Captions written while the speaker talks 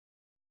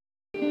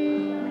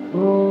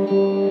When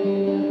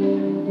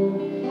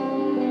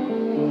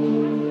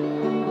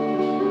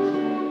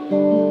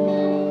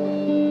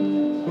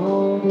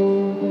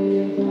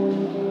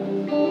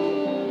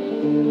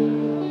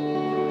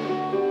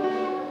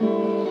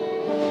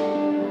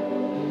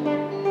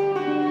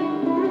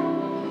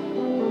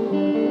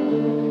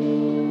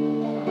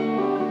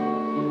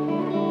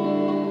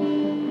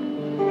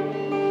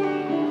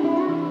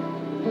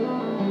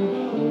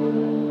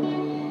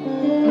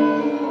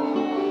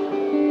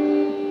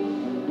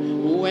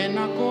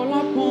I call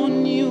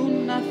upon you,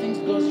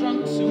 nothing goes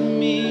wrong to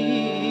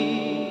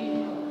me.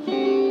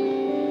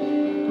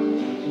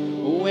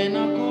 When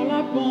I call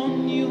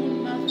upon you,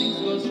 nothing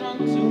goes wrong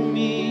to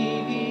me.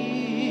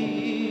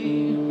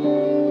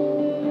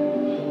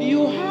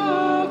 You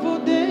have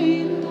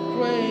ordained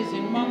praise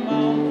in my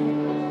mouth.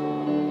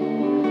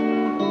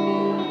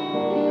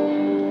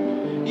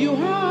 You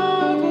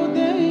have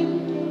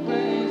ordained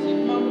praise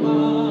in my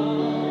mouth.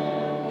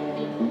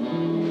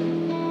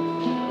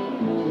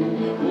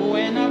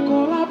 When I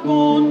call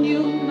upon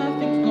you,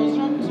 nothing goes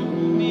wrong to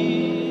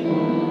me.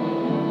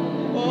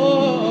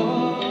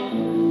 Oh,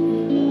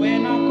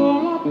 when I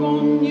call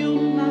upon you,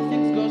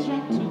 nothing goes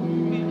wrong to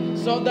me,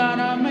 so that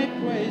I may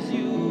praise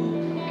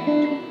you.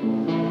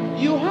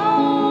 You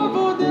have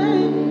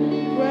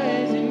ordained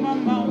praise in my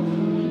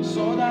mouth,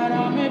 so that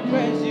I may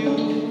praise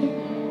you.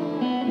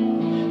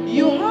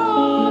 You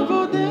have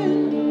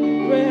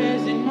ordained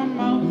praise in my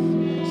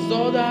mouth,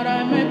 so that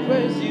I may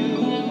praise you.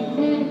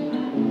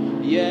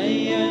 Yeah,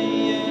 yeah,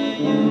 yeah,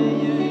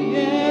 yeah, yeah,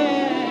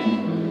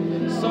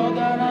 yeah. So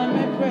that I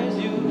may praise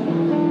you.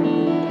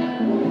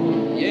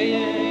 Yeah,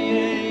 yeah,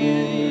 yeah,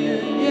 yeah,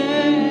 yeah,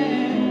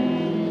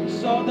 yeah.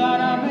 So that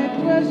I may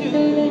praise you.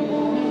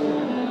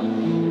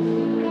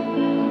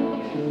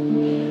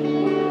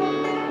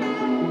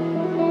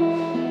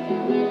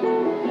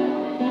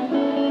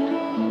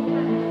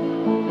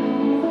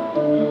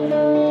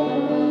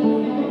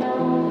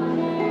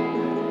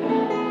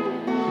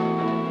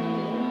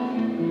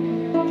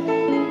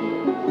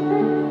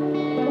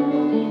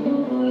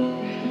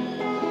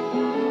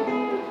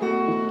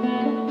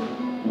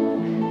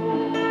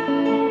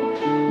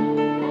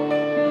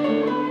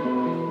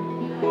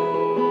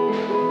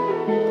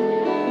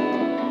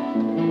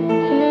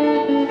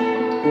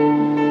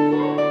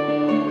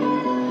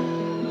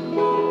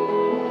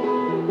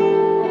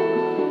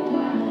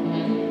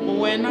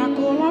 When I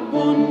call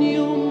upon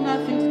you,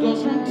 nothing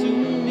goes wrong to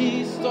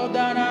me, so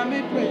that I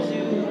may praise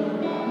you.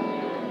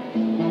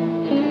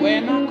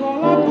 When I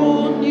call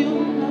upon you,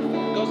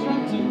 nothing goes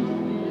wrong to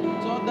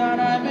me, so that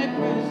I may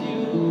praise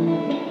you.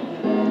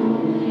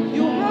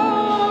 You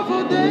have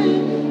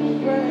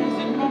ordained praise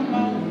in my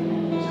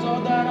mouth,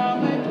 so that I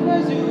may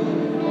praise you.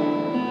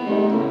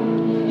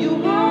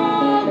 You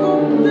have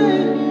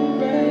ordained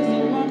praise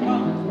in my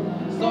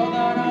mouth, so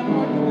that I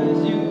may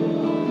praise you.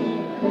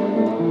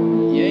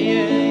 Yeah,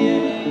 yeah,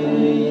 yeah,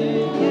 yeah,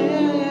 yeah,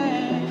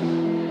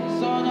 yeah.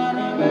 So that I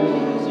may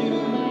praise you.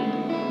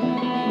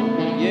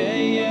 Yeah,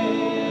 yeah,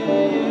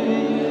 yeah,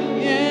 yeah,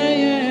 yeah,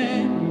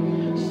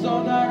 yeah. So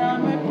that I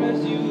may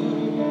praise you.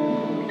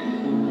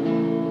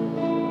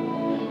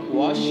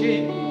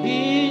 Worship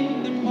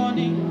in the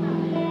morning,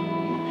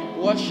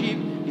 worship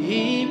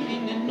Him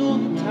in the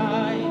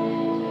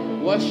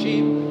noontime, worship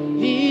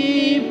Him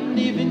in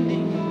the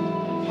evening.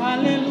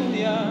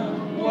 Hallelujah,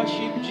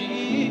 worship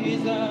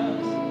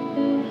Jesus.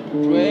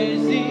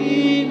 Praise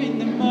Him in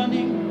the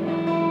morning,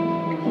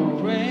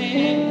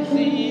 praise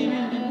Him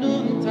in the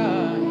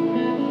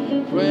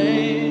noontime,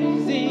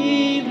 praise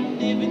Him in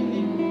the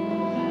evening.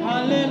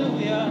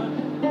 Hallelujah,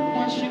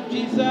 worship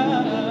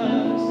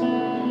Jesus.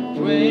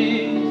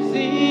 Praise Him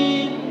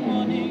in the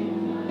morning,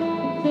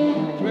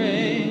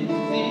 praise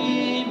Him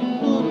in the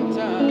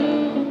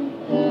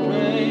noontime,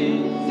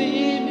 praise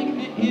Him in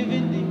the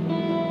evening.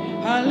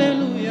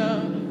 Hallelujah,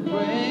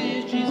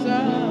 praise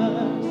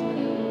Jesus.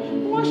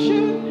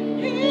 Worship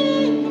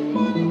in the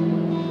morning,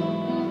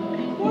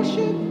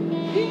 worship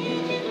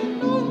Him in the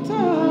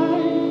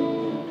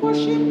noontime,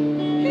 worship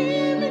Him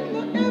in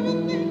the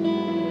evening.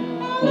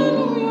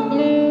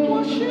 Hallelujah,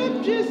 worship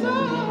Jesus.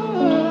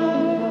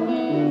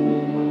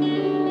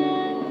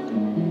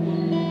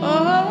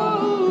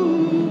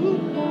 Oh,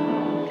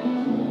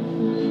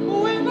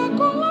 when I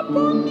call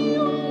upon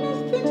you,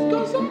 nothing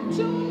goes up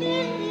to me.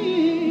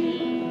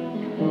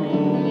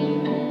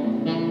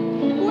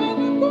 When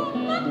I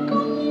call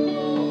upon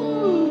you,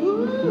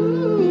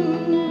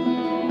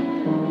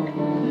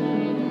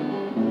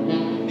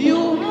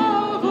 you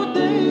have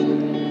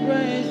ordained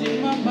praise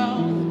in my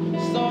mouth,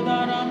 so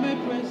that I may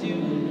praise you.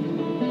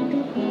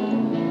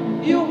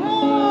 You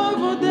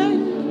have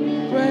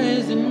ordained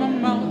praise in my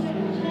mouth,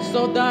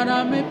 so that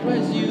I may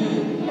praise you.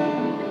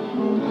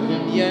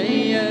 Yeah, yeah,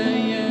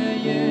 yeah, yeah,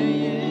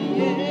 yeah,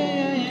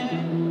 yeah,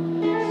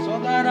 yeah. So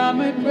that I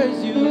may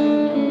praise you.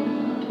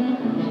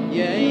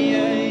 Yeah,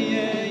 yeah,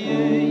 yeah, yeah,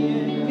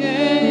 yeah,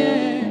 yeah,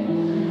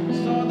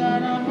 yeah. So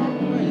that I may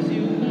praise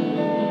you.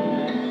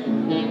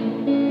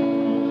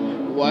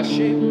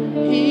 Worship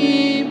Him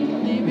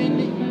in the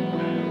evening,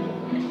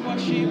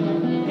 worship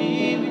Him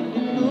in the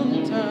noon.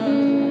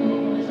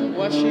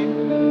 Worship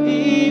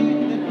Him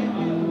in the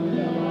evening.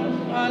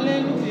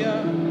 Hallelujah.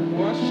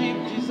 Worship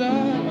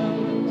Jesus.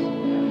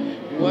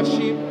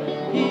 Worship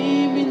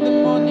Him in the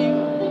morning.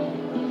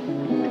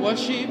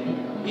 Worship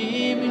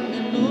Him in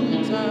the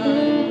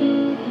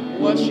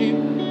noontime. Worship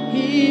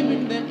Him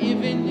in the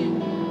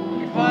evening.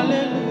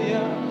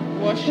 Hallelujah.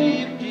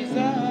 Worship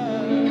Jesus.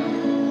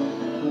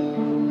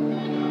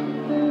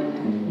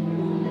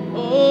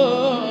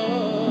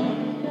 Oh,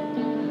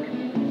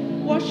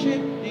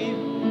 worship Him.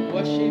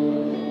 Worship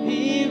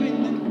Him in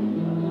the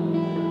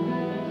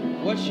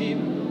worship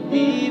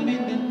Him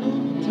in the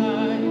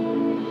noontime.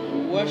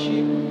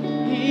 Worship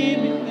Him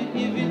in the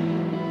evening.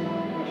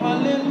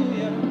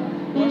 Hallelujah.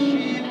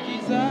 Worship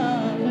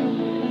Jesus.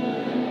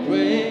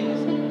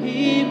 Praise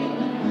Him.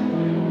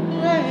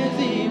 Praise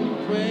Him.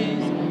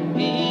 Praise Him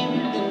in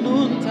the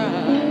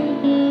noontime.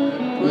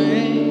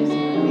 Praise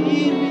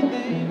Him in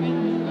the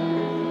evening.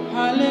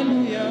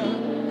 Hallelujah.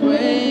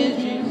 Praise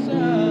Jesus.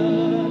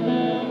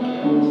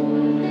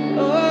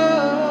 Oh.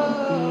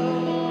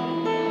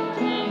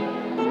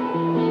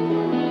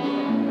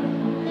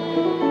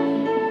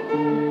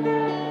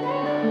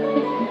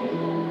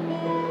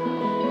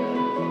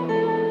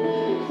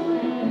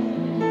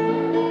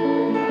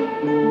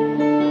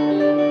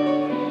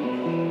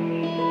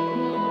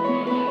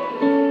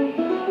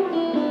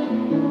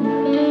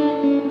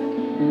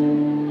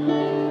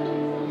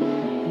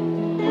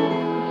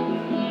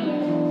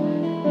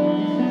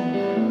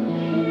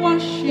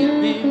 Worship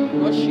Him,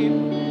 worship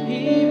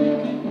Him,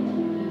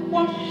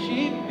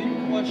 worship Him,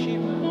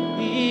 worship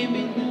Him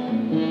in the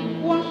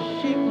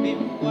worship Him,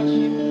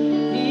 worship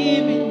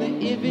Him in the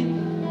evening.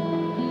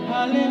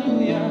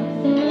 Hallelujah,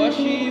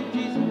 worship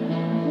Jesus,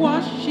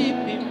 worship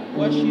Him,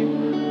 worship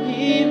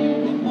Him in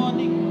the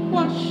morning,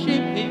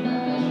 worship Him,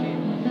 worship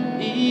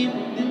Him in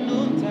the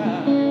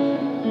noontime,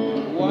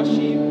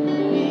 worship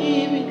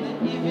Him in the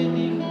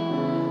evening.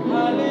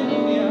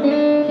 Hallelujah,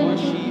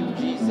 worship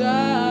Jesus.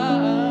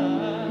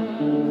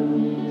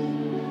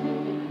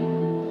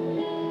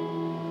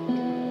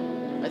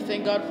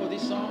 Thank God for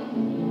this song.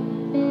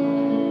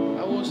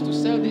 I was to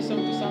sell this song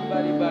to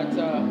somebody, but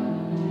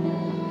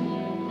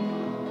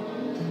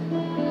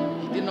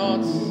he did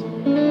not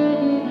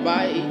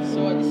buy it,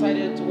 so I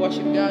decided to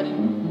worship God in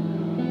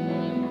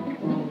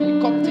the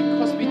Coptic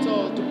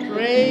hospital to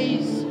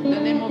praise the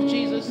name of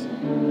Jesus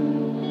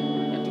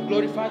and to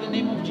glorify the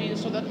name of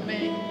Jesus, so that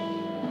may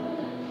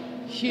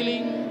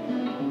healing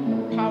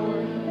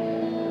power,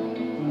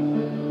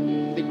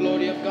 the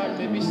glory of God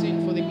may be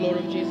seen for the glory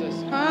of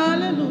Jesus.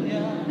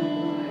 Hallelujah.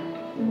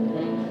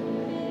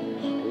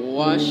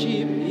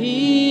 Worship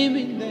Him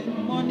in the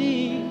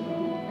morning.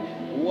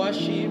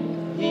 Worship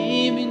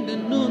Him in the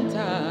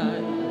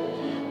noontime.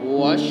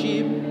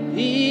 Worship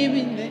Him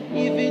in the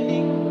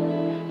evening.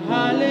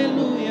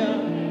 Hallelujah.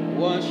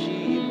 Worship